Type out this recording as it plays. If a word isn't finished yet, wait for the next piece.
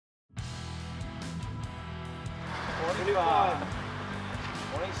I've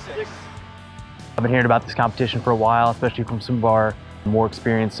been hearing about this competition for a while, especially from some of our more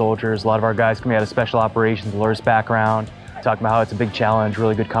experienced soldiers. A lot of our guys coming out of special operations, Lurs background, talking about how it's a big challenge,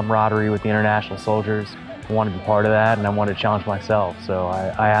 really good camaraderie with the international soldiers. I wanted to be part of that, and I wanted to challenge myself, so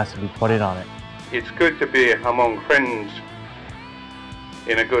I asked to be put in on it. It's good to be among friends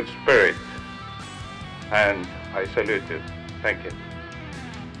in a good spirit, and I salute you. Thank you.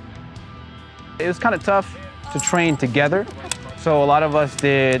 It was kind of tough to train together. So a lot of us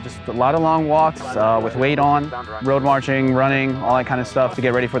did just a lot of long walks with weight on, road marching, running, all that kind of stuff to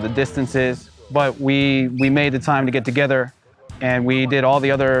get ready for the distances. But we made the time to get together, and we did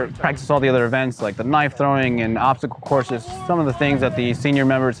practiced all the other events like the knife throwing and obstacle courses, some of the things that the senior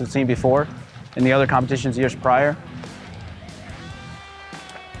members had seen before in the other competitions years prior.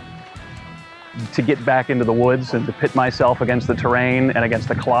 To get back into the woods and to pit myself against the terrain and against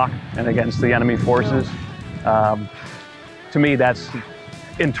the clock and against the enemy forces. To me, that's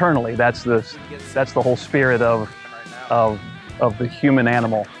internally, that's the whole spirit of the human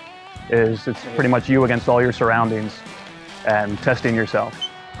animal. It's pretty much you against all your surroundings and testing yourself.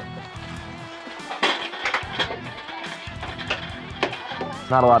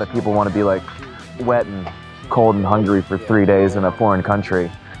 Not a lot of people want to be like wet and cold and hungry for 3 days in a foreign country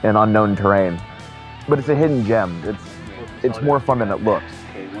in unknown terrain. But it's a hidden gem. It's more fun than it looks.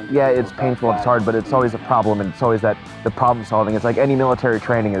 Yeah, it's painful, it's hard, but it's always a problem, and it's always the problem solving. It's like any military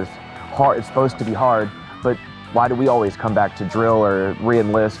training is hard. It's supposed to be hard, but why do we always come back to drill or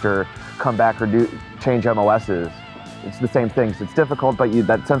re-enlist or come back or change MOSs? It's the same things. It's difficult, but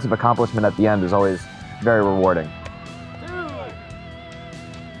that sense of accomplishment at the end is always very rewarding.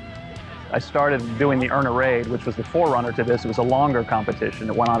 I started doing the Earn a Raid, which was the forerunner to this. It was a longer competition.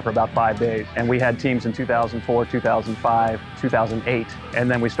 It went on for about 5 days. And we had teams in 2004, 2005, 2008. And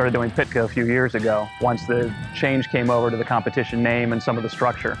then we started doing Pitka a few years ago, once the change came over to the competition name and some of the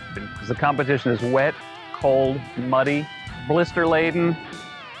structure. Because the competition is wet, cold, muddy, blister-laden,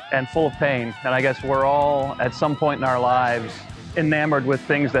 and full of pain. And I guess we're all, at some point in our lives, enamored with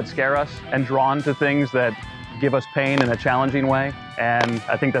things that scare us and drawn to things that give us pain in a challenging way, and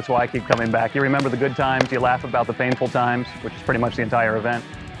I think that's why I keep coming back. You remember the good times, you laugh about the painful times, which is pretty much the entire event,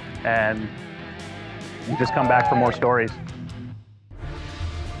 and you just come back for more stories.